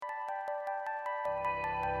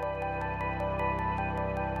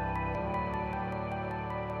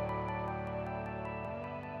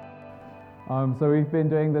So we've been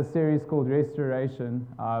doing this series called Restoration,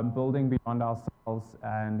 Building Beyond Ourselves,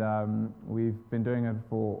 and we've been doing it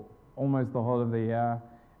for almost the whole of the year,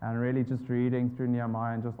 and really just reading through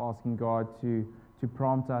Nehemiah and just asking God to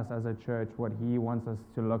prompt us as a church what He wants us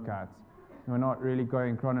to look at. We're not really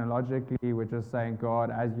going chronologically, we're just saying,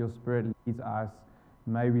 God, as your Spirit leads us,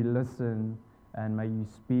 may we listen and may you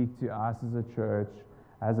speak to us as a church,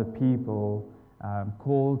 as a people,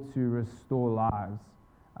 called to restore lives.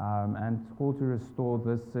 And called to restore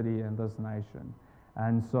this city and this nation.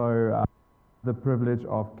 And so the privilege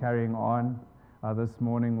of carrying on this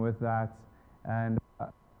morning with that. And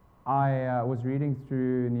I was reading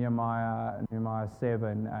through Nehemiah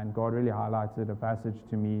 7, and God really highlighted a passage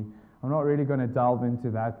to me. I'm not really going to delve into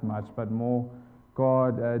that much, but more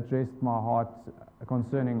God addressed my heart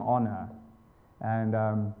concerning honor. And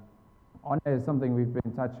honor is something we've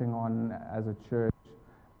been touching on as a church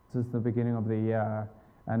since the beginning of the year.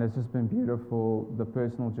 And it's just been beautiful, the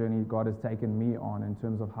personal journey God has taken me on in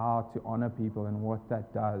terms of how to honor people and what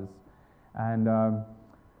that does. And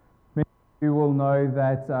many of you will know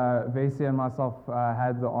that Vesi and myself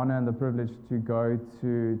had the honor and the privilege to go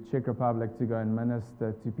to Czech Republic to go and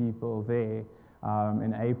minister to people there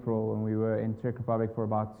in April. And we were in Czech Republic for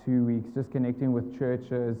about 2 weeks, just connecting with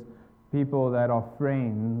churches, people that are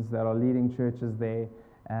friends, that are leading churches there,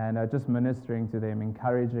 and just ministering to them,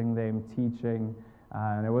 encouraging them, teaching.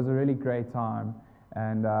 And it was a really great time.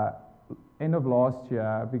 And end of last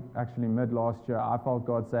year, actually mid last year, I felt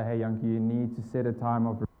God say, hey, Yankee, you need to set a time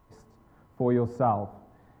of rest for yourself.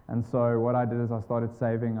 And so what I did is I started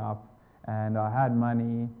saving up, and I had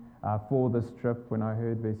money for this trip. When I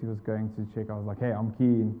heard Bessie was going to Czech, I was like, hey, I'm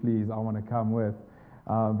keen, please, I want to come with.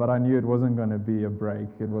 But I knew it wasn't going to be a break.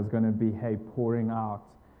 It was going to be, hey, pouring out.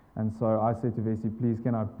 And so I said to Bessie, please,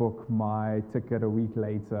 can I book my ticket a week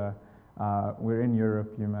later? We're in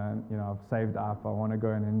Europe, I've saved up. I want to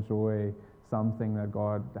go and enjoy something that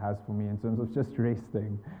God has for me in terms of just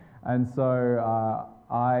resting. And so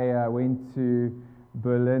I went to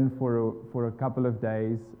Berlin for a couple of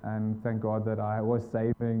days, and thank God that I was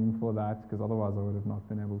saving for that, because otherwise I would have not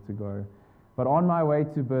been able to go. But on my way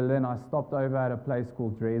to Berlin, I stopped over at a place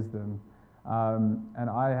called Dresden, and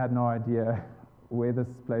I had no idea where this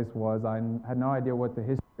place was. I had no idea what the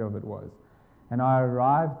history of it was. And I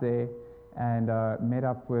arrived there and met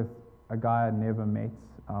up with a guy I'd never met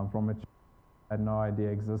from a church I had no idea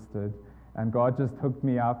existed. And God just hooked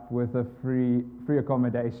me up with a free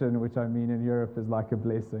accommodation, which I mean in Europe is like a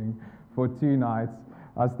blessing, for 2 nights.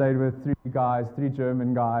 I stayed with 3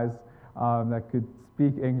 German guys that could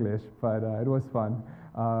speak English, but it was fun.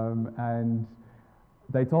 And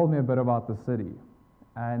they told me a bit about the city.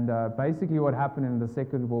 And basically what happened in the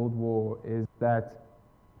Second World War is that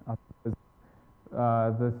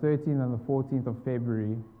the 13th and the 14th of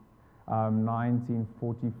February,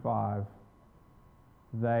 1945,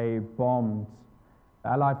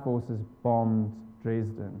 Allied forces bombed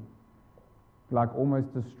Dresden, like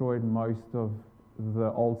almost destroyed most of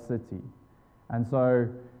the old city. And so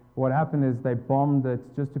what happened is they bombed it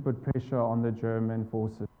just to put pressure on the German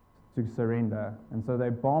forces to surrender. And so they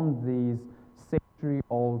bombed these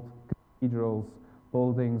century-old cathedrals,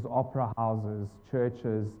 buildings, opera houses,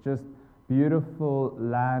 churches, just beautiful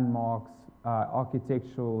landmarks,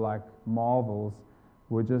 architectural like marvels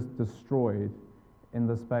were just destroyed in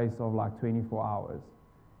the space of like 24 hours.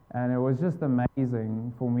 And it was just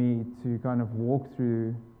amazing for me to kind of walk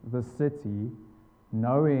through the city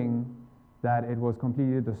knowing that it was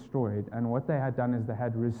completely destroyed. And what they had done is they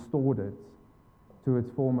had restored it to its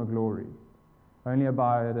former glory. Only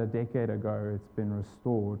about a decade ago, it's been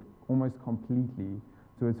restored almost completely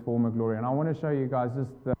to its former glory. And I want to show you guys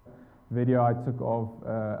just the video I took of,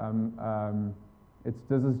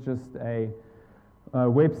 this is just a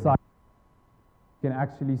website. You can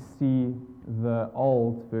actually see the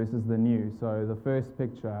old versus the new. So the first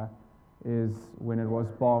picture is when it was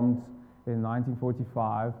bombed in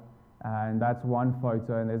 1945, and that's one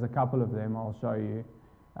photo, and there's a couple of them I'll show you.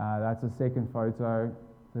 That's a second photo,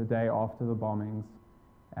 the day after the bombings.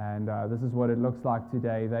 And this is what it looks like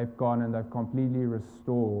today. They've gone and they've completely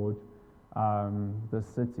restored the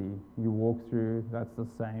city. You walk through, that's the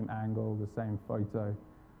same angle, the same photo,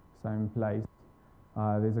 same place.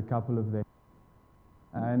 There's a couple of them.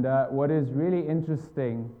 And what is really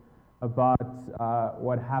interesting about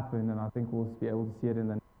what happened, and I think we'll be able to see it in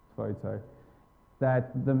the next photo,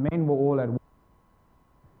 that the men were all at war.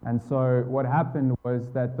 And so what happened was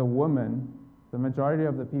that the women, the majority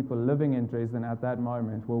of the people living in Dresden at that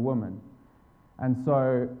moment were women. And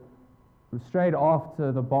so straight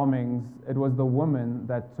after the bombings, it was the women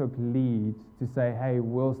that took lead to say, hey,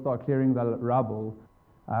 we'll start clearing the rubble,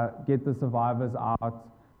 get the survivors out.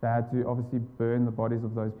 They had to obviously burn the bodies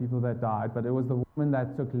of those people that died, but it was the women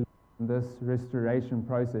that took lead in this restoration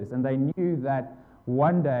process. And they knew that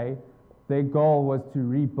one day their goal was to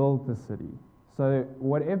rebuild the city. So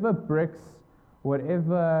whatever bricks,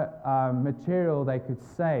 whatever material they could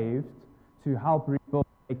save to help rebuild,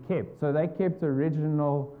 they kept. So they kept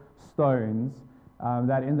original stones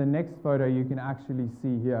that in the next photo you can actually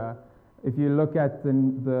see here. If you look at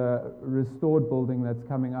the restored building that's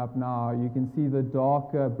coming up now, you can see the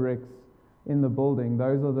darker bricks in the building.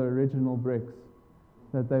 Those are the original bricks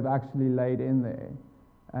that they've actually laid in there.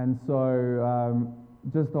 And so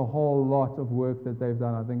just a whole lot of work that they've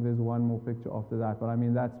done. I think there's one more picture after that, but I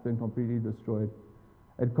mean, that's been completely destroyed.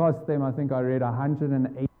 It cost them, I think I read,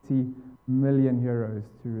 180 million euros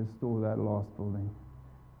to restore that last building.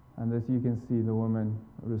 And this you can see the woman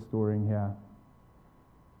restoring here.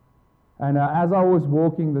 And as I was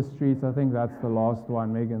walking the streets, I think that's the last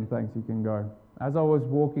one. Megan, thanks, you can go. As I was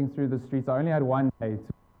walking through the streets, I only had one day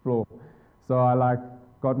to explore. So I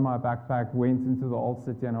got my backpack, went into the old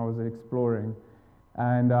city, and I was exploring.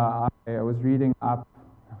 And I was reading up,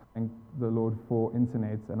 thank the Lord for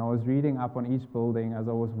internet, and I was reading up on each building as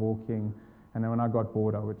I was walking. And then when I got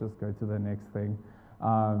bored, I would just go to the next thing.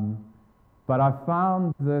 But I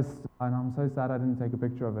found this, and I'm so sad I didn't take a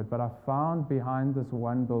picture of it, but I found behind this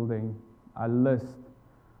one building a list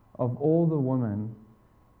of all the women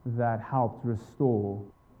that helped restore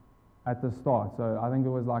at the start. So I think it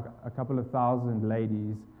was like a couple of thousand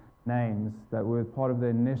ladies' names that were part of the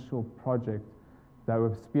initial project that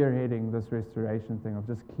were spearheading this restoration thing of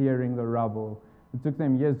just clearing the rubble. It took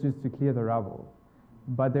them years just to clear the rubble.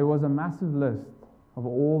 But there was a massive list of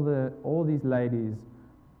all these ladies,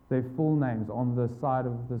 their full names on the side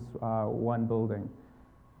of this one building,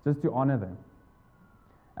 just to honor them.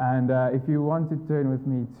 And if you want to turn with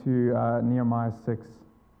me to Nehemiah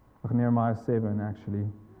 7 actually.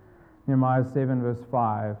 Nehemiah 7 verse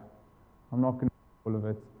 5. I'm not going to read all of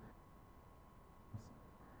it,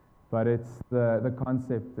 but it's the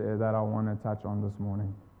concept that I want to touch on this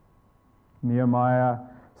morning. Nehemiah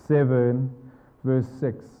 7 verse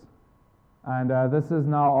 6. And this is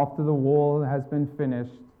now after the wall has been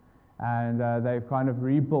finished, and they've kind of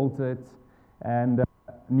rebuilt it. And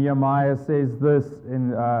Nehemiah says this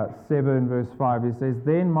in 7 verse 5. He says,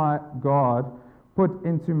 "Then my God put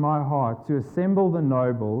into my heart to assemble the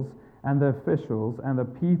nobles and the officials and the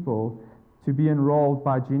people to be enrolled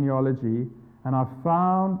by genealogy. And I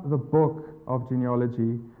found the book of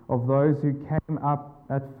genealogy of those who came up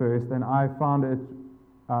at first, and I found it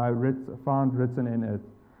found written in it.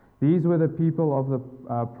 These were the people of the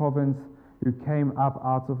province who came up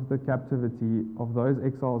out of the captivity of those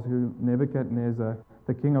exiles who Nebuchadnezzar,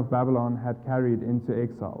 the king of Babylon, had carried into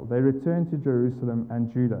exile. They returned to Jerusalem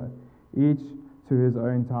and Judah, each to his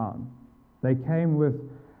own town. They came with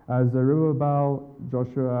Zerubbabel,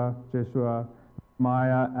 Joshua,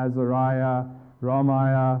 Nehemiah, Azariah,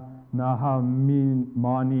 Ramiah,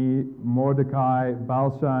 Nahamani, Mordecai,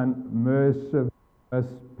 Balshan,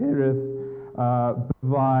 Perith,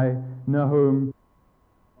 Bavai, Nahum.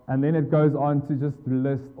 And then it goes on to just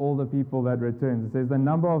list all the people that returned. It says, the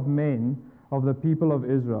number of men of the people of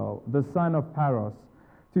Israel, the son of Paros,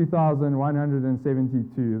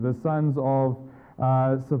 2,172. The sons of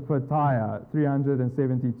Shephatiah,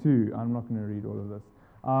 372. I'm not going to read all of this.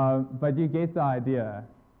 But you get the idea.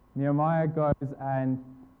 Nehemiah goes and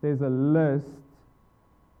there's a list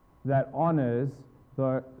that honors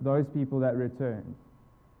those people that returned.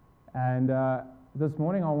 And this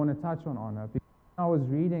morning I want to touch on honor. Because when I was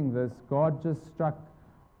reading this, God just struck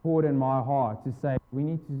chord in my heart to say we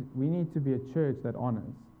need to be a church that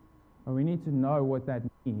honors. And we need to know what that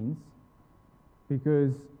means.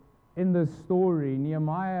 Because in this story,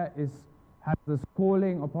 Nehemiah has this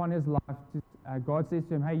calling upon his life. God says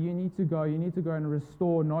to him, hey, you need to go and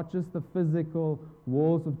restore not just the physical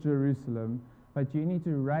walls of Jerusalem, but you need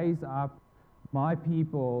to raise up my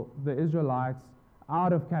people, the Israelites,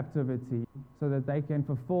 out of captivity so that they can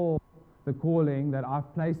fulfill the calling that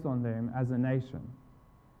I've placed on them as a nation.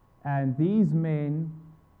 And these men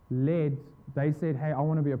they said, hey, I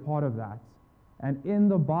want to be a part of that. And in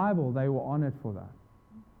the Bible, they were honored for that.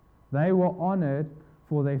 They were honored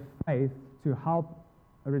for their faith to help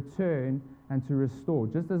return and to restore.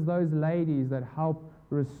 Just as those ladies that helped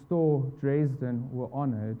restore Dresden were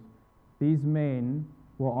honored, these men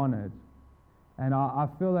were honored. And I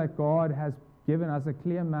feel that God has given us a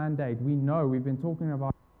clear mandate. We know, we've been talking about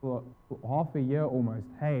it for half a year almost.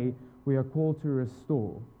 Hey, we are called to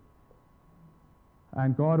restore.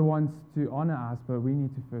 And God wants to honor us, but we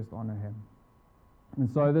need to first honor Him. And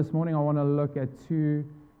so this morning I want to look at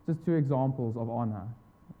just two examples of honor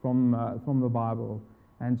from the Bible.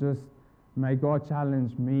 And just may God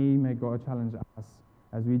challenge me, may God challenge us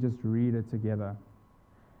as we just read it together.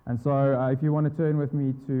 And so if you want to turn with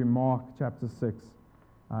me to Mark chapter 6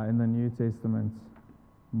 in the New Testament.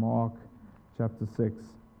 Mark chapter 6.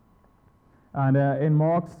 And in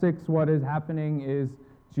Mark 6, what is happening is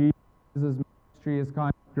Jesus' ministry is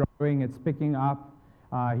kind of growing, it's picking up.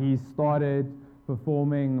 He started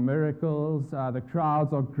performing miracles, the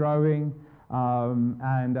crowds are growing,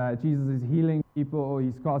 and Jesus is healing people,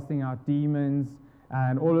 he's casting out demons,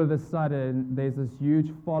 and all of a sudden there's this huge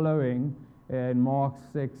following in Mark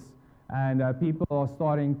 6, and people are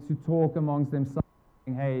starting to talk amongst themselves,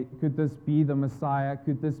 saying, hey, could this be the Messiah?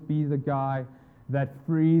 Could this be the guy that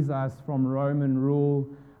frees us from Roman rule?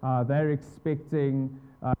 They're expecting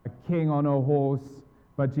a king on a horse,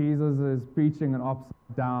 but Jesus is preaching an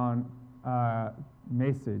upside down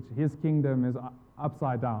message. His kingdom is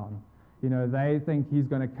upside down. You know, they think he's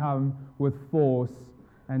going to come with force,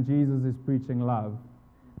 and Jesus is preaching love.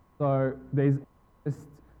 So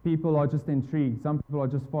people are just intrigued. Some people are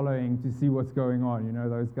just following to see what's going on. You know,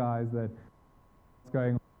 those guys that what's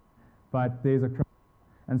going on. But there's a crowd.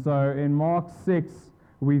 And so in Mark 6,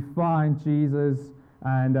 we find Jesus,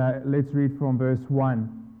 and let's read from verse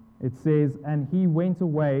 1. It says, "And he went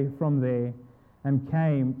away from there and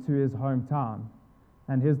came to his hometown,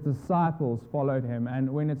 and his disciples followed him."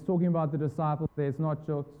 And when it's talking about the disciples there, it's not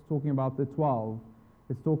just talking about the 12.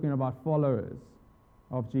 It's talking about followers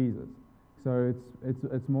of Jesus. So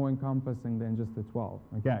it's more encompassing than just the 12.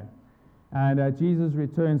 Okay. And Jesus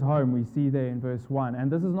returns home, we see there in verse 1. And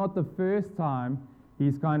this is not the first time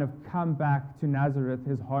he's kind of come back to Nazareth,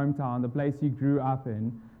 his hometown, the place he grew up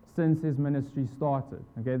in, since his ministry started.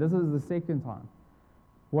 Okay, this is the second time.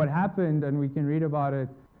 What happened, and we can read about it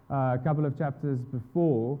a couple of chapters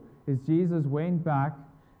before, is Jesus went back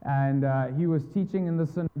and he was teaching in the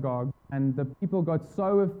synagogue, and the people got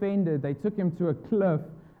so offended, they took him to a cliff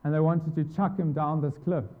and they wanted to chuck him down this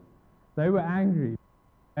cliff. They were angry.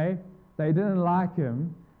 Okay? They didn't like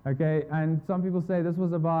him. Okay, and some people say this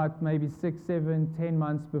was about maybe 6, 7, 10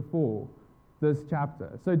 months before this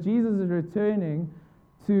chapter. So Jesus is returning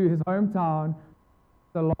to his hometown.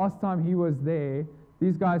 The last time he was there,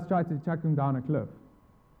 these guys tried to chuck him down a cliff,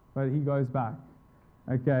 but he goes back.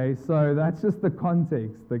 Okay, so that's just the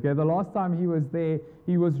context. Okay, the last time he was there,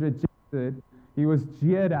 he was rejected, he was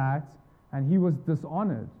jeered at, and he was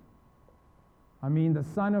dishonored. I mean, the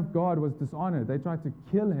Son of God was dishonored. They tried to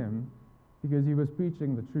kill him because he was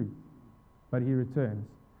preaching the truth. But he returns.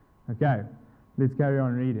 Okay, let's carry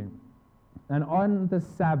on reading. "And on the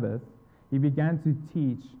Sabbath, he began to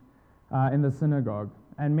teach in the synagogue.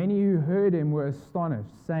 And many who heard him were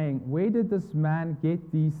astonished, saying, 'Where did this man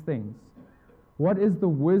get these things? What is the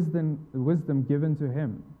wisdom given to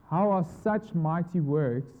him? How are such mighty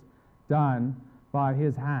works done by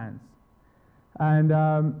his hands?'"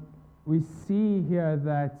 And we see here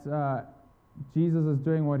that Jesus is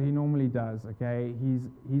doing what he normally does. Okay,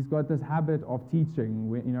 he's got this habit of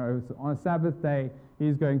teaching. You know, on a Sabbath day,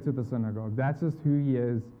 he's going to the synagogue. That's just who he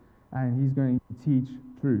is, and he's going to teach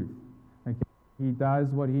truth. Okay, he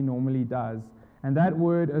does what he normally does, and that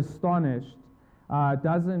word "astonished"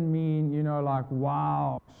 doesn't mean, you know, like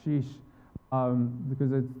wow, sheesh,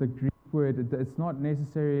 because it's the Greek word. It's not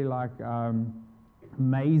necessarily like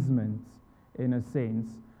amazement in a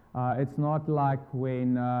sense. It's not like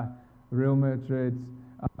when Real Madrid,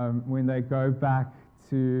 when they go back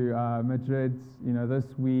to Madrid, you know,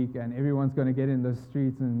 this week, and everyone's going to get in the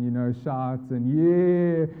streets and, you know, shout and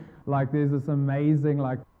yeah, like there's this amazing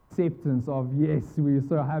like acceptance of, yes, we're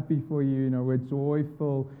so happy for you, you know, we're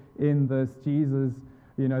joyful in this, Jesus,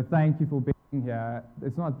 you know, thank you for being here.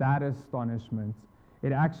 It's not that astonishment.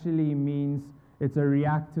 It actually means it's a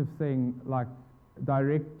reactive thing, like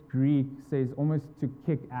direct Greek says almost to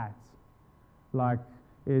kick at. Like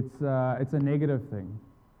it's a negative thing.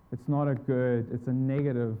 It's not a good, it's a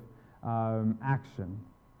negative action.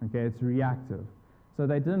 Okay, it's reactive. So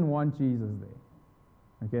they didn't want Jesus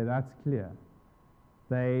there. Okay, that's clear.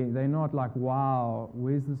 They're not like, wow,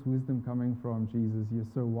 where's this wisdom coming from, Jesus? You're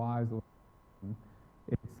so wise.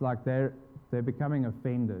 It's like they're becoming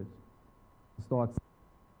offended. So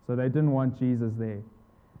they didn't want Jesus there.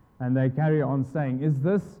 And they carry on saying, "Is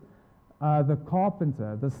this the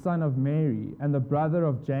carpenter, the son of Mary, and the brother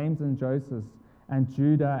of James and Joseph, and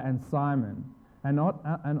Judah and Simon? And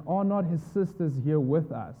are not his sisters here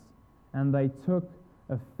with us?" And they took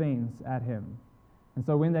offense at him. And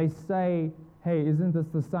so when they say, "Hey, isn't this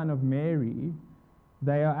the son of Mary?"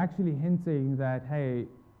 they are actually hinting that, hey,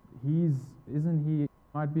 he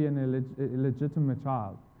might be an illegitimate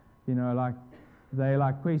child. Like they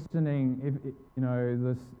like questioning if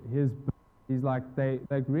he's like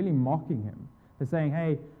they're really mocking him. They're saying,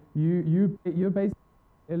 hey, you're basically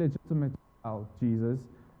illegitimate child, Jesus.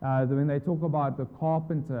 When they talk about the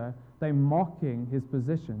carpenter, they're mocking his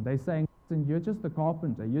position. They're saying, listen, you're just a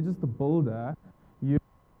carpenter, you're just a builder, you're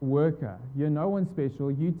a worker, you're no one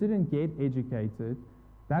special, you didn't get educated.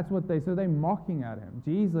 That's what so they're mocking at him.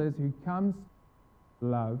 Jesus, who comes to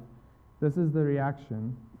love, this is the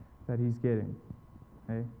reaction that he's getting.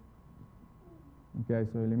 Okay,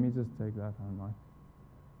 so let me just take that on, Mike.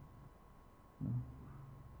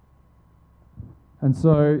 And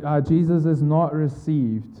so Jesus is not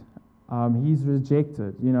received. He's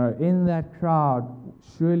rejected. In that crowd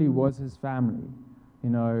surely was his family.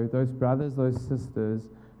 Those brothers, those sisters,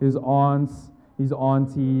 his aunts, his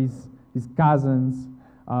aunties, his cousins.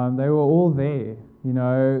 They were all there.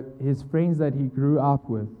 His friends that he grew up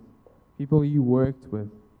with, people he worked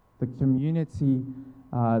with, the community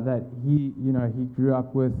that he grew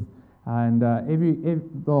up with, and the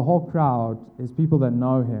whole crowd is people that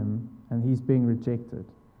know him, and he's being rejected.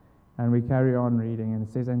 And we carry on reading, and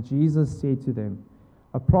it says, and Jesus said to them,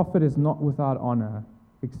 a prophet is not without honor,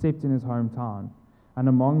 except in his hometown, and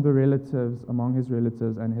among his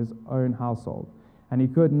relatives and his own household. And he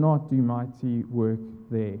could not do mighty work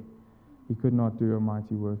there. He could not do a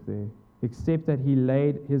mighty work there, except that he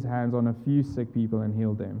laid his hands on a few sick people and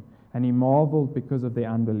healed them. And he marveled because of their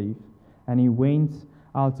unbelief. And he went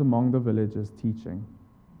out among the villages teaching.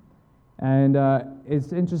 And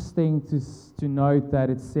it's interesting to note that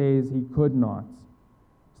it says he could not.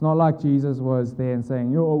 It's not like Jesus was there and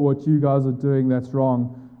saying, what you guys are doing, that's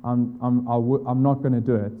wrong. I'm not going to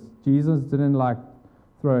do it. Jesus didn't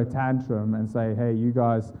throw a tantrum and say, hey, you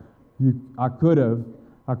guys, I could have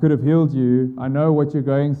healed you. I know what you're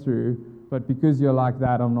going through, but because you're like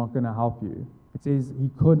that, I'm not going to help you. It says he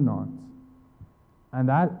could not. And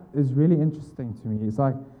that is really interesting to me. It's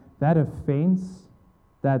like that offense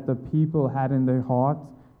that the people had in their heart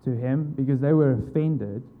to him, because they were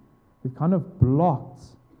offended, it kind of blocked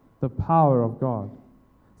the power of God.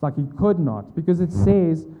 It's like he could not, because it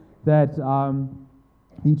says that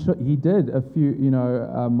he did a few,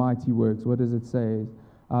 mighty works. What does it say?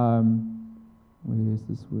 Where is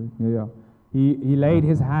this word? Yeah. He laid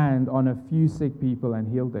his hand on a few sick people and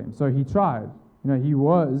healed them. So he tried. He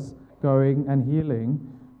was going and healing,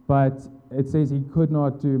 but it says he could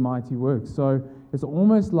not do mighty works. So it's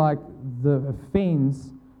almost like the offense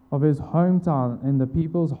of his hometown and the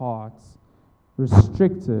people's hearts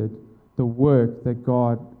restricted the work that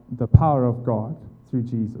God, the power of God through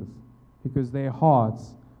Jesus, because their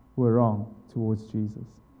hearts were wrong towards Jesus.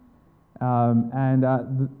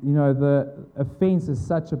 The offense is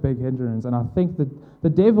such a big hindrance, and I think that the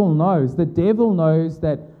devil knows. The devil knows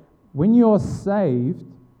that when you are saved,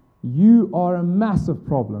 you are a massive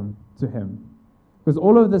problem to him, because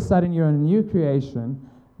all of a sudden you're a new creation.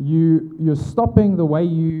 You're stopping the way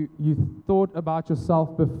you thought about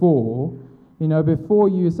yourself before. Before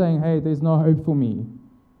you were saying, hey, there's no hope for me.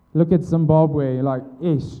 Look at Zimbabwe, you're like,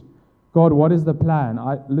 ish. God, what is the plan?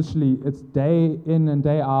 It's day in and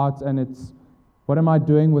day out, and it's, what am I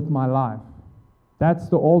doing with my life? That's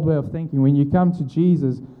the old way of thinking. When you come to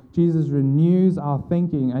Jesus, Jesus renews our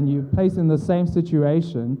thinking, and you're placed in the same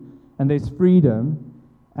situation, and there's freedom,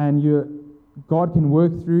 and God can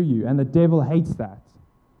work through you, and the devil hates that.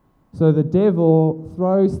 So the devil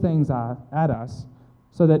throws things at us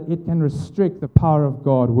so that it can restrict the power of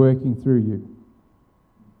God working through you.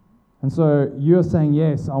 And so you're saying,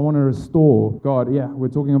 yes, I want to restore. God, yeah, we're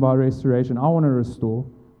talking about restoration. I want to restore.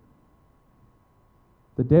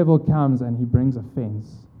 The devil comes and he brings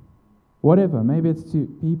offense. Whatever, maybe it's to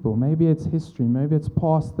people, maybe it's history, maybe it's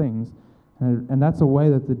past things. And that's a way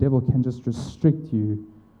that the devil can just restrict you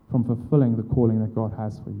from fulfilling the calling that God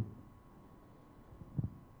has for you.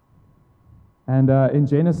 And in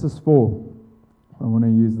Genesis 4, I want to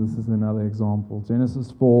use this as another example.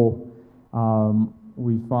 Genesis 4,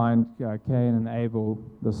 we find Cain and Abel,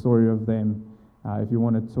 the story of them. If you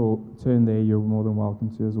want to turn there, you're more than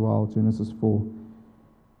welcome to as well. Genesis 4.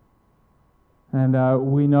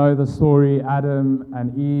 And we know the story, Adam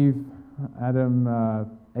and Eve. Adam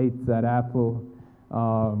ate that apple.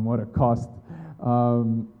 What a cost.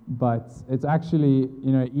 But it's actually,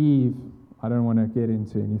 Eve, I don't want to get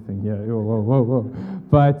into anything here. Whoa.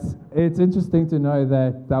 But it's interesting to know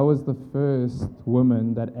that that was the first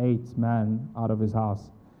woman that ate man out of his house,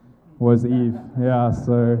 was Eve. Yeah,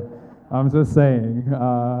 so I'm just saying,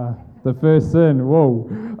 the first sin, whoa.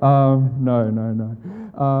 No.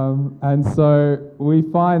 And so we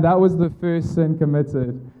find that was the first sin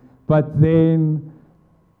committed. But then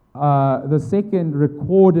the second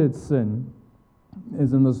recorded sin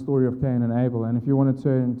is in the story of Cain and Abel. And if you want to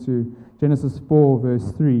turn to Genesis 4,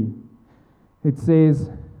 verse 3, it says,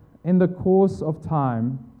 "In the course of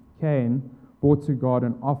time, Cain brought to God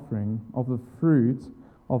an offering of the fruit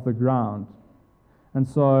of the ground." And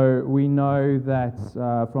so we know that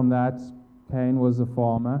from that, Cain was a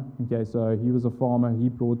farmer. Okay, so he was a farmer. He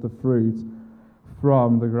brought the fruit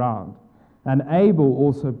from the ground. And Abel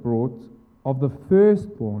also brought of the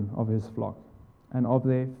firstborn of his flock and of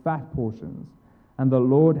their fat portions. And the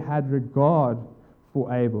Lord had regard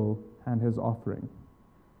for Abel and his offering.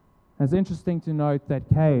 And it's interesting to note that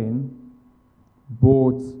Cain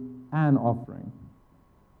brought an offering.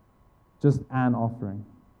 Just an offering.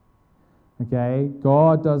 Okay,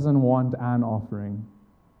 God doesn't want an offering.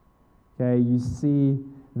 Okay, you see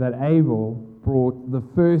that Abel brought the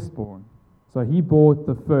firstborn. So he brought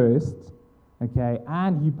the first, okay,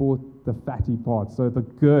 and he brought the fatty part, so the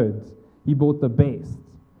good. He brought the best.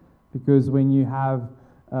 Because when you have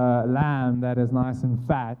a lamb that is nice and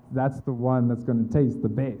fat, that's the one that's going to taste the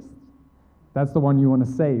best. That's the one you want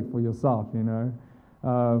to save for yourself, you know.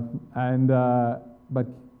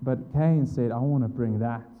 But Cain said, "I want to bring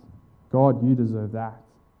that. God, you deserve that."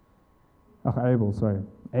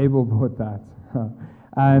 Abel brought that.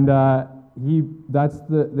 And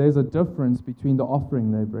there's a difference between the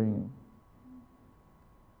offering they're bringing.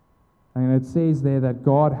 And it says there that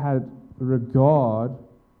God had regard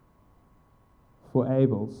for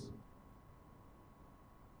Abel's.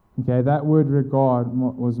 Okay, that word regard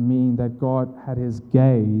was mean that God had his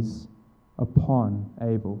gaze upon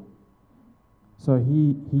Abel. So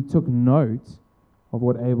he took note of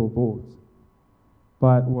what Abel bought.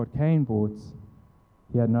 But what Cain bought,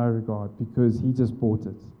 he had no regard because he just bought it.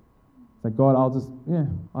 It's like, God,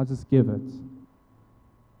 I'll just give it.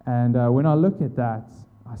 And when I look at that,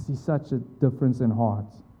 I see such a difference in heart.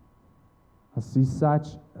 I see such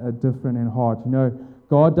a difference in heart. You know,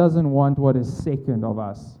 God doesn't want what is second of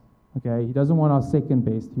us. Okay, He doesn't want our second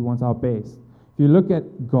best. He wants our best. If you look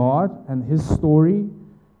at God and His story,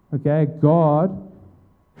 okay, God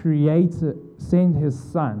sent His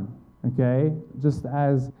Son. Okay, just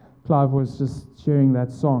as Clive was just sharing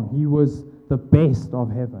that song, He was the best of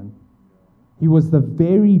heaven. He was the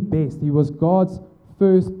very best. He was God's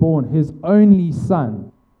firstborn, His only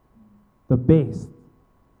Son, the best.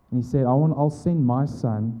 And He said, I'll send my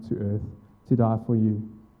Son to earth to die for you.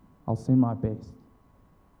 I'll send my best.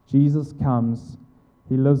 Jesus comes.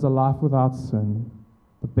 He lives a life without sin,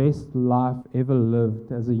 the best life ever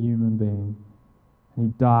lived as a human being. And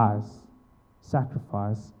He dies,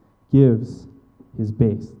 sacrifice, gives His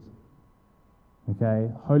best.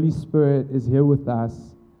 Okay? Holy Spirit is here with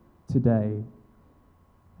us today.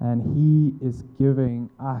 And He is giving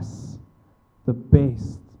us the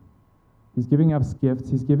best. He's giving us gifts.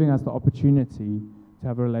 He's giving us the opportunity to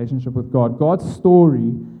have a relationship with God. God's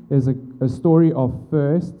story is a story of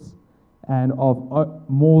firsts and of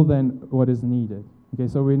more than what is needed. Okay,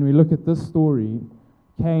 so when we look at this story,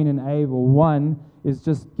 Cain and Abel, one is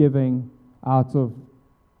just giving for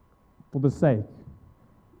the sake.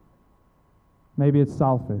 Maybe it's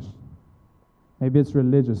selfish. Maybe it's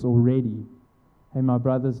religious already. Hey, my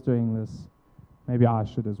brother's doing this. Maybe I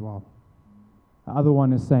should as well. The other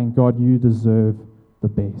one is saying, God, you deserve the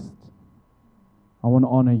best. I want to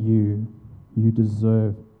honor you. You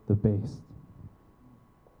deserve the best.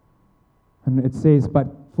 And it says, but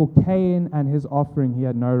for Cain and his offering, he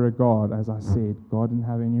had no regard. As I said, God didn't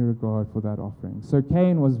have any regard for that offering. So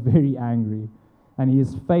Cain was very angry, and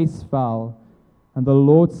his face fell. And the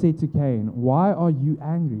Lord said to Cain, why are you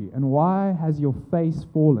angry? And why has your face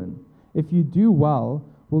fallen? If you do well,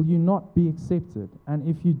 will you not be accepted? And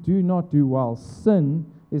if you do not do well, sin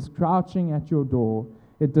is crouching at your door.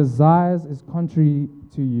 It desires is contrary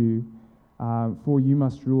to you, for you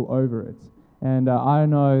must rule over it. And I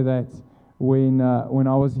know that when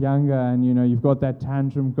I was younger, and you've got that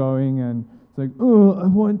tantrum going, and it's like, oh, I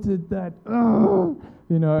wanted that, oh,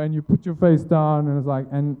 and you put your face down, and it's like,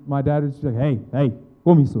 and my dad would just be like, hey,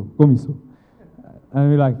 komiso.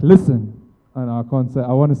 And we're like, listen. And I want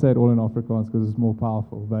to say it all in Afrikaans because it's more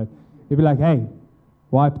powerful, but he'd be like, hey,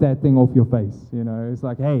 wipe that thing off your face. It's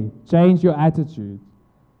like, hey, change your attitude.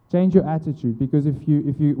 Change your attitude, because if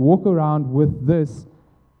you walk around with this,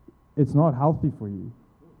 it's not healthy for you.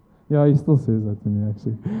 Yeah, he still says that to me,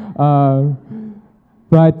 actually.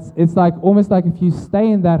 But it's like almost like if you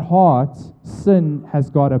stay in that heart, sin has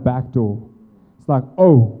got a back door. It's like,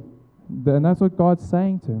 oh, and that's what God's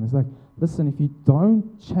saying to him. It's like, listen, if you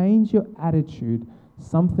don't change your attitude,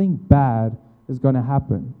 something bad is going to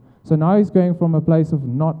happen. So now he's going from a place of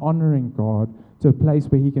not honoring God to a place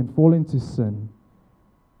where he can fall into sin.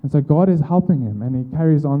 And so God is helping him, and he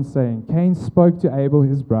carries on saying, Cain spoke to Abel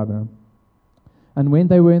his brother. And when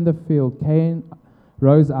they were in the field, Cain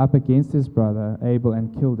rose up against his brother Abel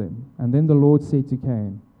and killed him. And then the Lord said to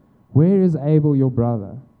Cain, Where is Abel your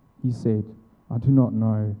brother? He said, I do not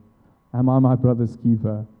know. Am I my brother's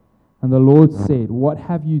keeper? And the Lord said, What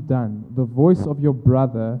have you done? The voice of your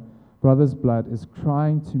brother's blood is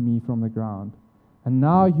crying to me from the ground. And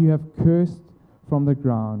now you have cursed from the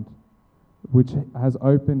ground, which has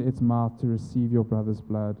opened its mouth to receive your brother's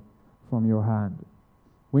blood from your hand.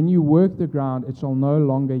 When you work the ground, it shall no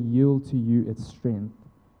longer yield to you its strength.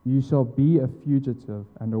 You shall be a fugitive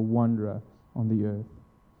and a wanderer on the earth.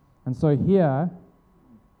 And so here,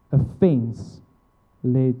 offense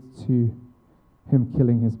led to him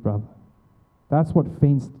killing his brother. That's what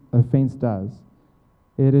offense does.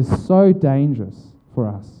 It is so dangerous for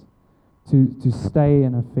us to stay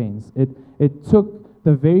in offense. It took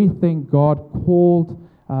the very thing God called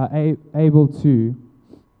Abel to,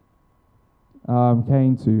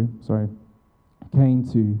 Cain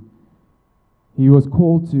to. He was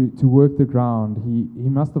called to work the ground. He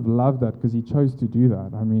must have loved that because he chose to do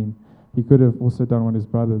that. I mean, he could have also done what his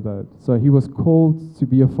brother did. So he was called to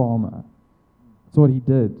be a farmer. That's what he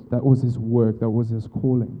did. That was his work. That was his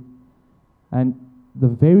calling. And the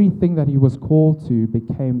very thing that he was called to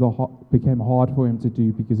became hard for him to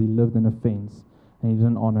do because he lived in offense and he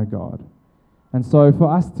didn't honor God. And so for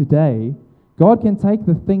us today, God can take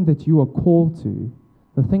the thing that you are called to,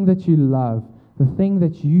 the thing that you love, the thing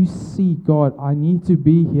that you see, God, I need to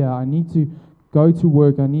be here, I need to go to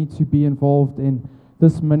work, I need to be involved in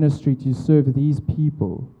this ministry to serve these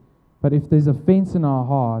people. But if there's offense in our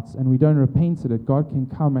hearts and we don't repent of it, God can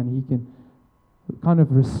come and he can kind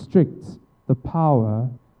of restrict the power,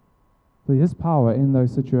 his power in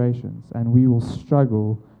those situations, and we will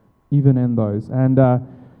struggle even in those. And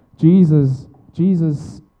Jesus,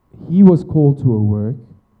 he was called to a work.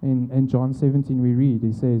 In John 17 we read,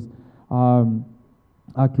 he says,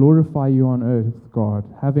 I glorify you on earth, God,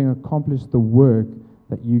 having accomplished the work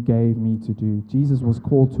that you gave me to do. Jesus was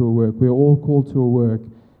called to a work. We're all called to a work.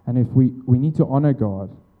 And if we need to honor God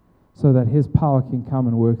so that his power can come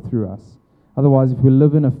and work through us. Otherwise, if we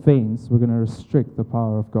live in offense, we're going to restrict the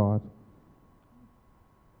power of God.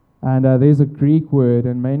 And there's a Greek word,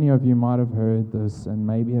 and many of you might have heard this and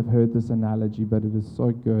maybe have heard this analogy, but it is so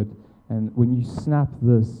good. And when you snap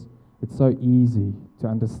this, it's so easy to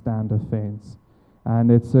understand offense.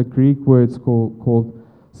 And it's a Greek word called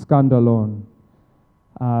skandalon.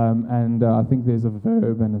 And I think there's a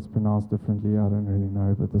verb and it's pronounced differently. I don't really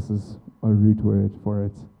know, but this is a root word for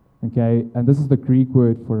it. Okay, and this is the Greek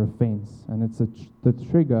word for offense, and it's the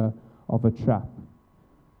trigger of a trap.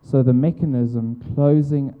 So the mechanism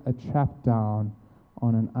closing a trap down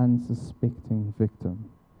on an unsuspecting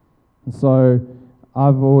victim. And so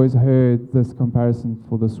I've always heard this comparison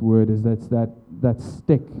for this word is that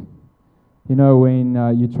stick. You know, when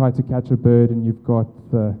you try to catch a bird and you've got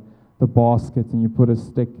the basket and you put a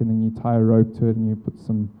stick and then you tie a rope to it and you put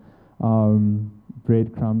some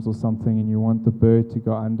breadcrumbs or something and you want the bird to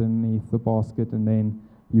go underneath the basket and then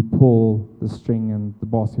you pull the string and the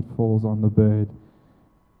basket falls on the bird.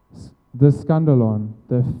 The skandalon,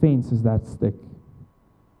 the offense is that stick.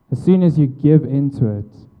 As soon as you give into it,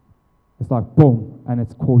 it's like boom, and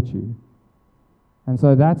it's caught you. And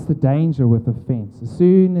so that's the danger with offense. As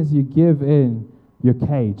soon as you give in, you're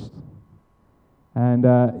caged. And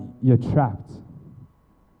you're trapped.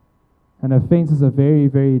 And offense is a very,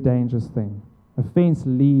 very dangerous thing. Offense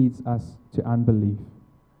leads us to unbelief.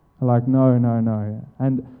 Like, no.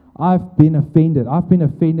 And I've been offended. I've been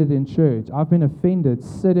offended in church. I've been offended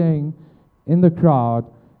sitting in the crowd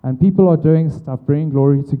and people are doing stuff, bringing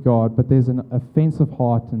glory to God, but there's an offensive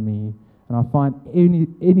heart in me and I find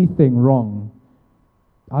anything wrong.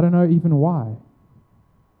 I don't know even why.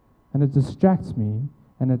 And it distracts me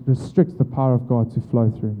and it restricts the power of God to flow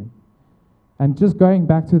through me. And just going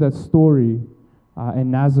back to that story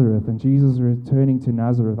in Nazareth and Jesus returning to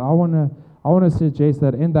Nazareth, I want to suggest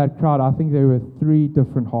that in that crowd, I think there were 3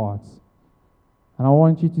 different hearts. And I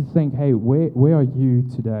want you to think, hey, where are you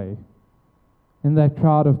today? In that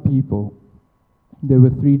crowd of people, there were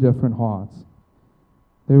 3 different hearts.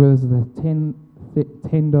 There was the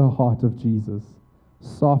tender heart of Jesus,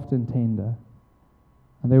 soft and tender.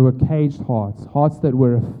 And there were caged hearts, hearts that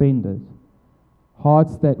were offended,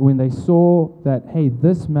 hearts that when they saw that, hey,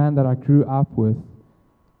 this man that I grew up with,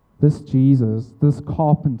 this Jesus, this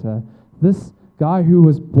carpenter, this guy who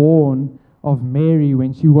was born of Mary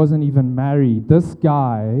when she wasn't even married, this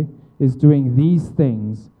guy is doing these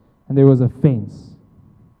things, and there was a fence.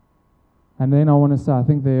 And then I want to say, I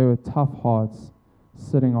think there were tough hearts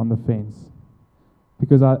sitting on the fence.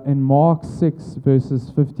 Because in Mark 6,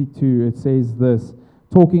 verses 52, it says this,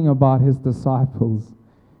 talking about his disciples.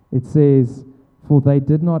 It says, "For they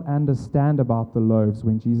did not understand about the loaves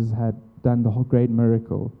when Jesus had done the whole great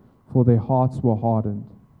miracle, for their hearts were hardened."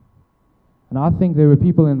 And I think there were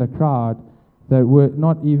people in the crowd that were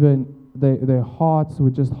not even, their hearts were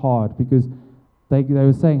just hard, because they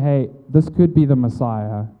were saying, hey, this could be the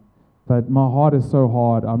Messiah, but my heart is so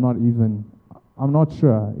hard, I'm not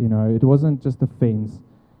sure, it wasn't just a fence.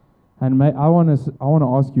 And I want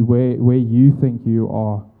to ask you where you think you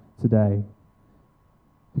are today.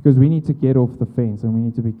 Because we need to get off the fence and we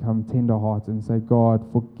need to become tender-hearted and say, God,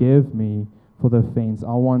 forgive me for the fence.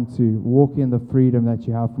 I want to walk in the freedom that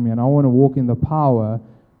you have for me, and I want to walk in the power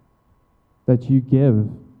that you give.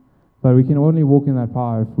 But we can only walk in that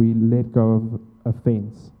power if we let go of a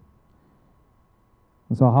fence.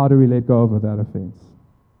 And so how do we let go of that offense?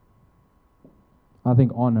 I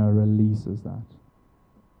think honor releases that.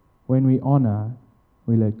 When we honor,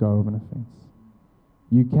 we let go of an offense.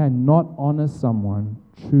 You cannot honor someone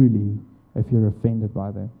truly if you're offended by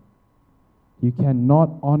them. You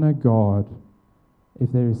cannot honor God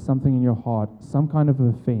if there is something in your heart, some kind of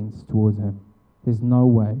offense towards Him. There's no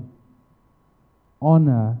way.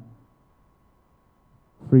 Honor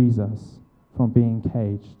frees us from being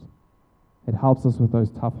caged. It helps us with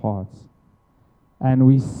those tough hearts. And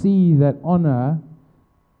we see that honor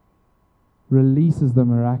releases the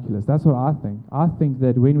miraculous. That's what I think. I think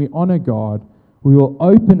that when we honor God, we will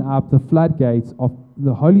open up the floodgates of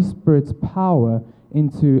the Holy Spirit's power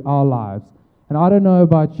into our lives. And I don't know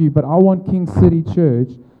about you, but I want King City Church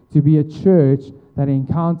to be a church that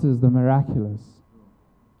encounters the miraculous.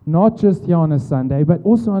 Not just here on a Sunday, but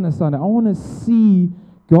also on a Sunday. I want to see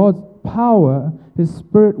God's power, His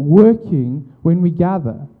Spirit working when we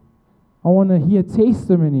gather. I want to hear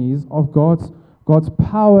testimonies of God's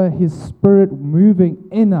power, His Spirit moving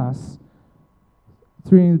in us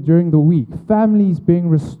during the week. Families being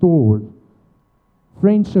restored.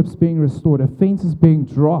 Friendships being restored. Offenses being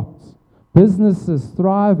dropped. Businesses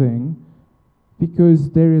thriving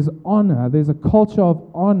because there is honor. There's a culture of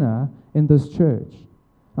honor in this church.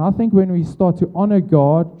 And I think when we start to honor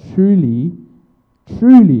God truly,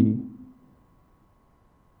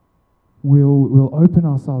 we'll open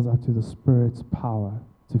ourselves up to the Spirit's power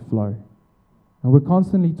to flow. And we're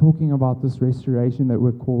constantly talking about this restoration that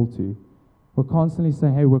we're called to. We're constantly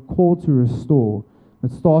saying, hey, we're called to restore.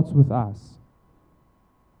 It starts with us.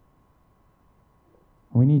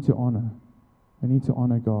 We need to honor. We need to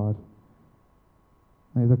honor God.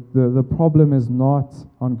 The problem is not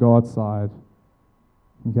on God's side.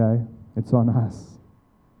 Okay? It's on us.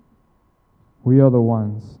 We are the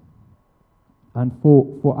ones. And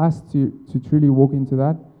for us to truly walk into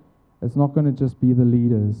that, it's not going to just be the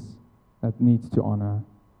leaders that needs to honor.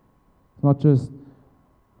 It's not just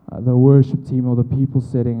the worship team or the people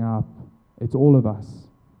setting up. It's all of us.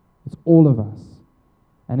 It's all of us.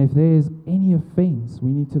 And if there is any offense,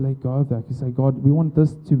 we need to let go of that. You say, God, we want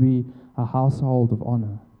this to be a household of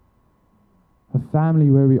honor. A family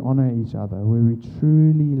where we honor each other, where we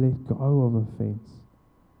truly let go of offense.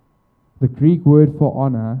 The Greek word for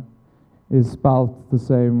honor is spelled the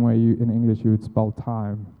same way in English you would spell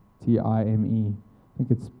time. T-I-M-E. I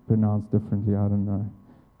think it's pronounced differently, I don't know.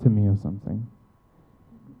 To me or something.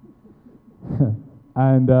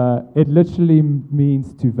 And it literally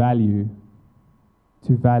means to value.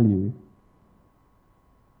 To value.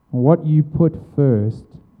 What you put first,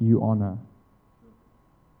 you honor.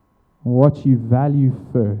 What you value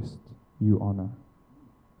first, you honor.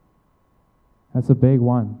 That's a big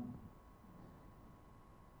one.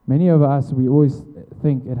 Many of us, we always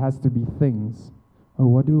think it has to be things. Oh,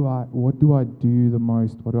 what do I do the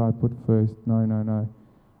most? What do I put first? No.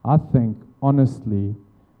 I think, honestly,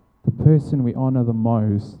 the person we honor the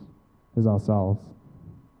most is ourselves.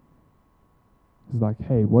 It's like,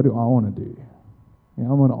 hey, what do I want to do?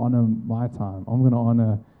 I'm going to honor my time. I'm going to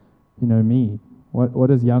honor, me. What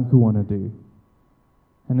does Yanku want to do?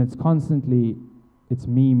 And it's constantly, it's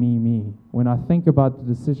me. When I think about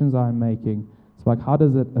the decisions I'm making, it's like, how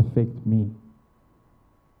does it affect me?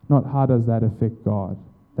 Not how does that affect God?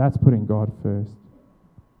 That's putting God first.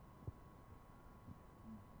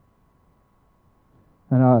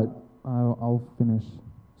 And I'll finish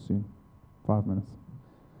soon. 5 minutes.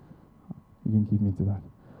 You can keep me to that.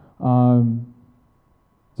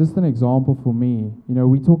 Just an example for me.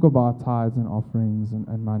 We talk about tithes and offerings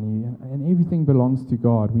and money, and everything belongs to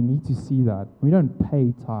God. We need to see that. We don't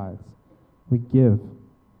pay tithes. We give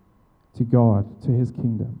to God, to His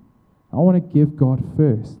kingdom. I want to give God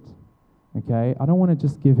first. Okay? I don't want to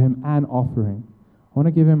just give him an offering. I want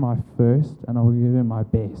to give him my first, and I will give him my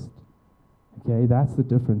best. Okay? That's the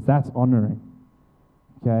difference. That's honoring.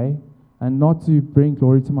 Okay? And not to bring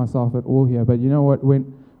glory to myself at all here, but you know what?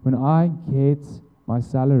 When I get my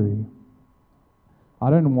salary, I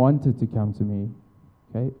don't want it to come to me.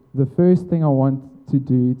 Okay? The first thing I want to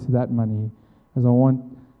do to that money is I want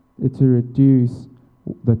it to reduce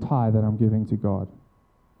the tithe that I'm giving to God.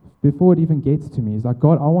 Before it even gets to me, it's like,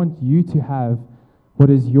 God, I want you to have what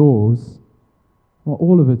is yours. Well,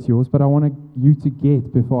 all of it's yours, but I want you to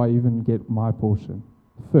get before I even get my portion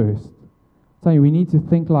first. I'm telling you, we need to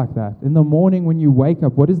think like that. In the morning when you wake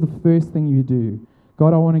up, what is the first thing you do?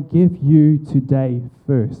 God, I want to give you today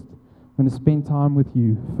first. I'm going to spend time with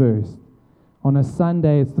you first. On a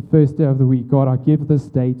Sunday, it's the first day of the week. God, I give this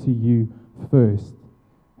day to you first.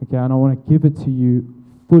 Okay, and I want to give it to you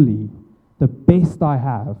fully, the best I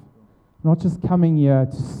have. Not just coming here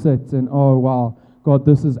to sit and, oh, wow, God,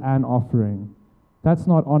 this is an offering. That's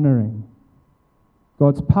not honoring.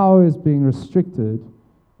 God's power is being restricted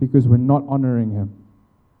because we're not honoring him.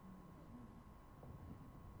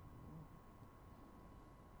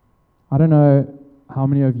 I don't know how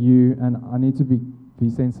many of you, and I need to be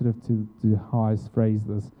sensitive to how I phrase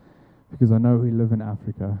this, because I know we live in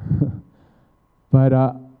Africa. But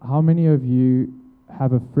how many of you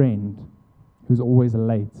have a friend who's always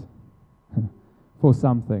late for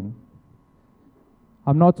something?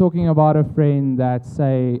 I'm not talking about a friend that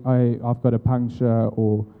say, I've got a puncture,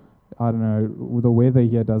 or I don't know, the weather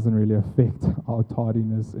here doesn't really affect our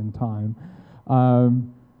tardiness in time.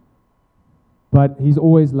 But he's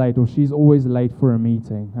always late, or she's always late for a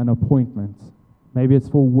meeting, an appointment. Maybe it's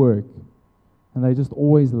for work, and they're just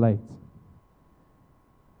always late.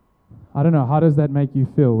 I don't know, how does that make you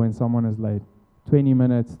feel when someone is late? 20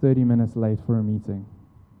 minutes, 30 minutes late for a meeting.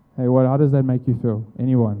 Hey, how does that make you feel?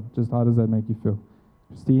 Anyone, just how does that make you feel?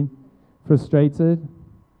 Christine? Frustrated?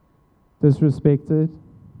 Disrespected?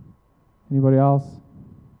 Anybody else?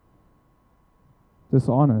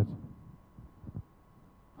 Dishonored?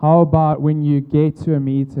 How about when you get to a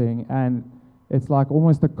meeting and it's like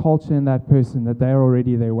almost a culture in that person that they're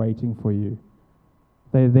already there waiting for you.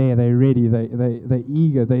 They're there, they're ready, they're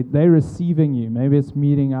eager, they're receiving you. Maybe it's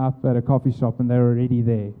meeting up at a coffee shop and they're already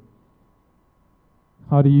there.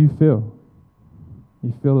 How do you feel?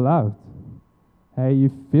 You feel loved. Hey,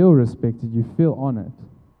 you feel respected, you feel honored.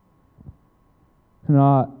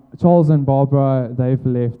 Now, Charles and Barbara, they've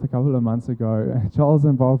left a couple of months ago. Charles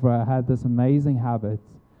and Barbara had this amazing habit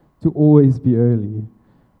to always be early.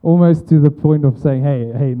 Almost to the point of saying,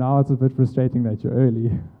 hey, now it's a bit frustrating that you're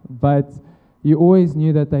early. But you always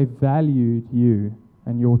knew that they valued you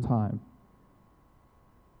and your time.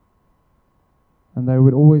 And they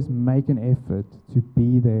would always make an effort to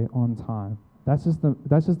be there on time. That's just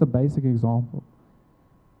the basic example.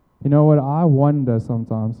 You know what? I wonder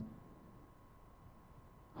sometimes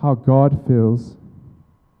how God feels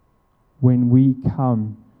when we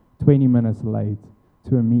come 20 minutes late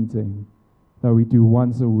to a meeting that we do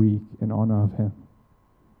once a week in honor of him.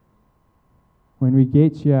 When we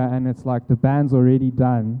get here and it's like the band's already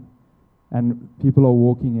done and people are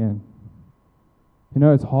walking in. You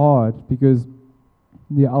know, it's hard because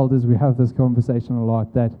the elders, we have this conversation a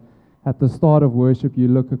lot, that at the start of worship you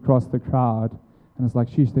look across the crowd and it's like,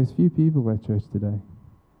 sheesh, there's few people at church today.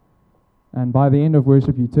 And by the end of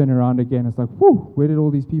worship you turn around again, it's like, whew, where did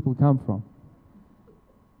all these people come from?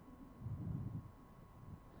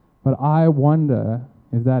 But I wonder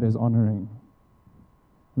if that is honoring.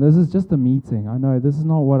 This is just a meeting. I know this is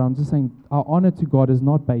not what I'm just saying. Our honor to God is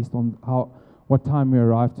not based on what time we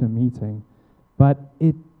arrive to a meeting, but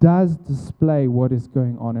it does display what is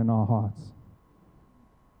going on in our hearts.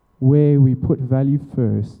 Where we put value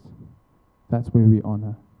first, that's where we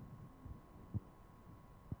honor.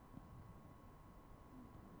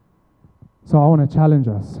 So I want to challenge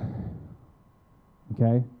us.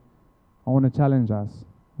 Okay? I want to challenge us.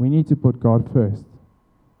 We need to put God first.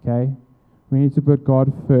 Okay? We need to put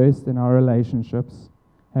God first in our relationships,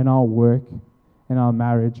 in our work, in our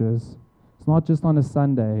marriages. It's not just on a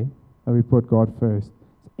Sunday that we put God first.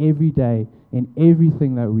 It's every day in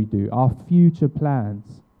everything that we do. Our future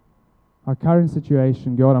plans, our current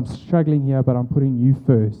situation. God, I'm struggling here, but I'm putting you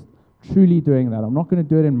first. Truly doing that. I'm not going to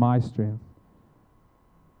do it in my strength.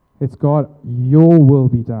 It's God, your will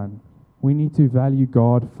be done. We need to value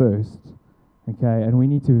God first. Okay? And we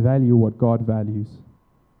need to value what God values.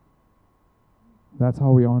 That's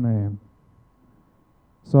how we honor him.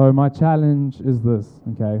 So my challenge is this,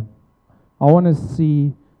 okay? I want to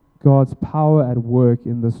see God's power at work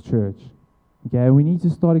in this church. Okay, we need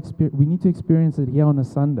to experience it here on a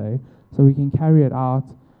Sunday so we can carry it out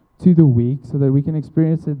to the week so that we can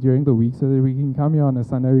experience it during the week, so that we can come here on a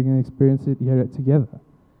Sunday, we can experience it here together.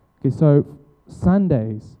 Okay, so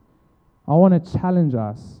Sundays, I want to challenge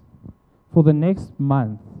us for the next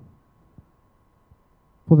month.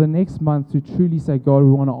 For the next month to truly say, God,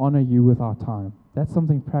 we want to honor you with our time. That's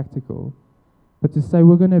something practical. But to say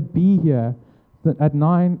we're going to be here at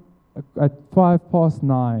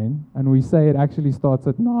 9:05, and we say it actually starts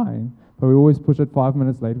at 9, but we always push it 5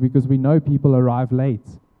 minutes late because we know people arrive late.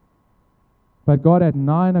 But God, at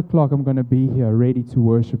 9 o'clock, I'm going to be here ready to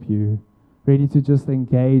worship you, ready to just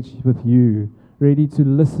engage with you, ready to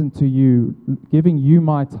listen to you, giving you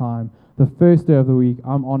my time. The first day of the week,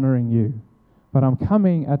 I'm honoring you. But I'm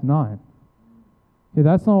coming at 9. Yeah,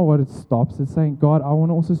 that's not what it stops. It's saying, God, I want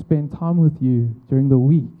to also spend time with you during the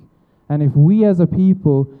week. And if we as a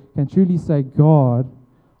people can truly say, God,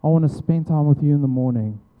 I want to spend time with you in the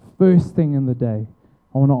morning, first thing in the day,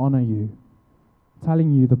 I want to honor you. I'm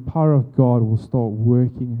telling you, the power of God will start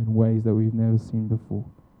working in ways that we've never seen before.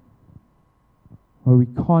 Where we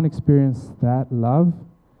can't experience that love,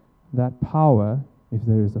 that power, if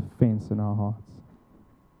there is offense in our hearts.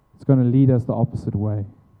 It's going to lead us the opposite way.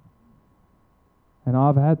 And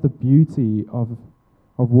I've had the beauty of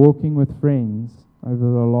walking with friends over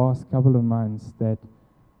the last couple of months that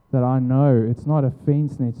I know it's not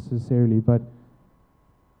offense necessarily, but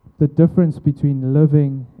the difference between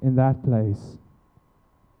living in that place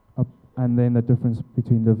and then the difference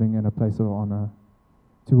between living in a place of honor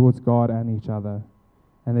towards God and each other.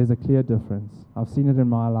 And there's a clear difference. I've seen it in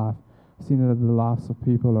my life. I've seen it in the lives of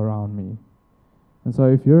people around me. And so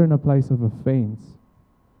if you're in a place of offense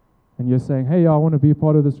and you're saying, hey, I want to be a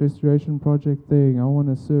part of this restoration project thing, I want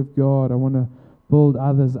to serve God, I want to build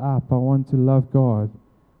others up, I want to love God,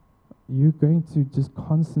 you're going to just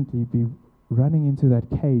constantly be running into that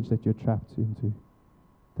cage that you're trapped into,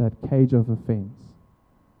 that cage of offense.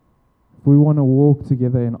 If we want to walk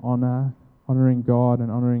together in honor, honoring God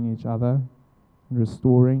and honoring each other, and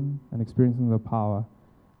restoring and experiencing the power,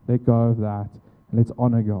 let go of that and let's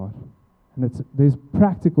honor God. And there's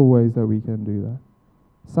practical ways that we can do that.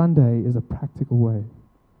 Sunday is a practical way.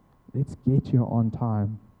 Let's get here on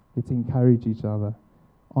time. Let's encourage each other,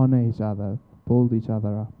 honor each other, build each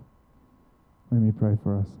other up. Let me pray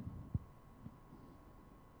for us.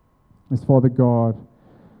 As Father God,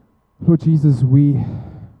 Lord Jesus, we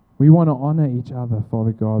want to honor each other,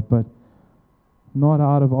 Father God, but not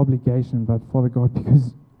out of obligation, but Father God,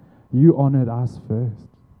 because you honored us first.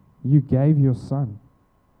 You gave your Son.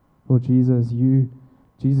 Lord Jesus, you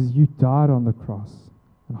died on the cross.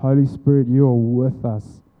 And Holy Spirit, you are with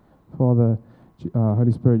us. Father,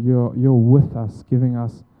 Holy Spirit, you're with us, giving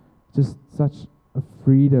us just such a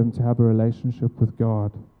freedom to have a relationship with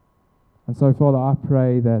God. And so, Father, I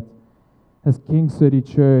pray that as King City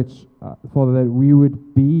Church, Father, that we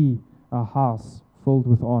would be a house filled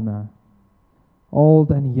with honor.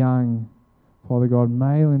 Old and young, Father God,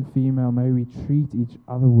 male and female, may we treat each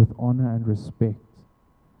other with honor and respect.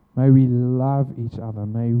 May we love each other.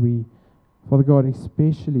 May we, Father God,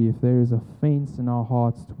 especially if there is offense in our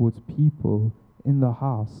hearts towards people in the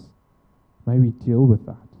house, may we deal with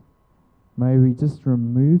that. May we just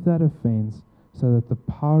remove that offense so that the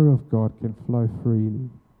power of God can flow freely.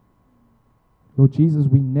 Lord Jesus,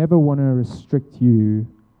 we never want to restrict you,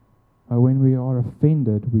 but when we are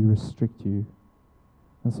offended, we restrict you.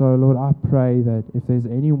 And so, Lord, I pray that if there's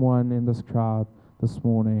anyone in this crowd this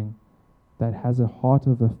morning that has a heart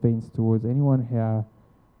of offense towards anyone here,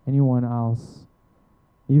 anyone else,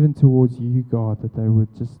 even towards you, God, that they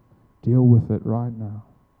would just deal with it right now.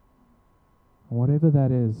 And whatever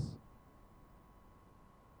that is,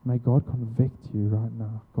 may God convict you right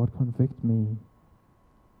now. God, convict me.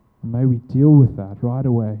 And may we deal with that right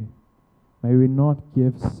away. May we not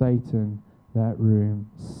give Satan that room.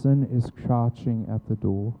 Sin is crouching at the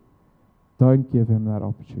door. Don't give him that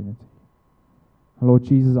opportunity. And Lord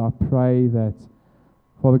Jesus, I pray that,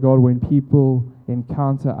 Father God, when people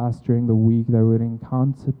encounter us during the week, they would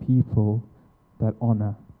encounter people that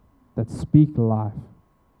honor, that speak life,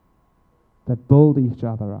 that build each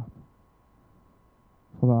other up.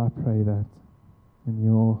 Father, I pray that in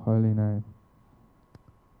your holy name.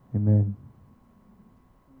 Amen.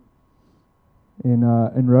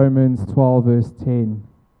 In Romans 12, verse 10,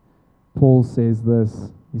 Paul says this.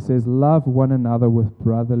 He says, love one another with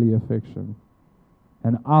brotherly affection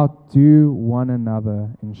and outdo one another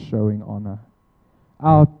in showing honor.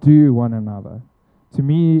 Outdo one another. To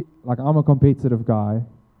me, like, I'm a competitive guy,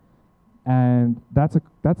 and that's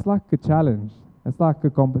like a challenge. It's like a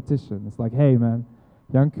competition. It's like, hey man,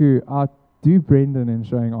 Janku, outdo Brendan in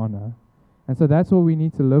showing honor. And so that's what we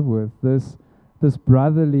need to live with, this this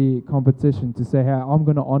brotherly competition to say, hey, I'm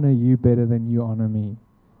going to honor you better than you honor me.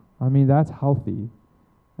 I mean, that's healthy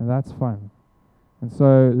and that's fun. And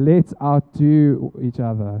so let's outdo each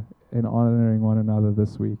other in honoring one another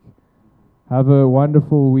this week. Have a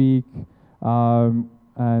wonderful week and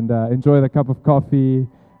enjoy the cup of coffee.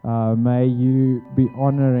 May you be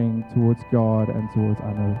honoring towards God and towards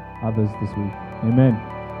others this week. Amen.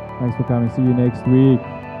 Thanks for coming. See you next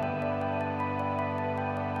week.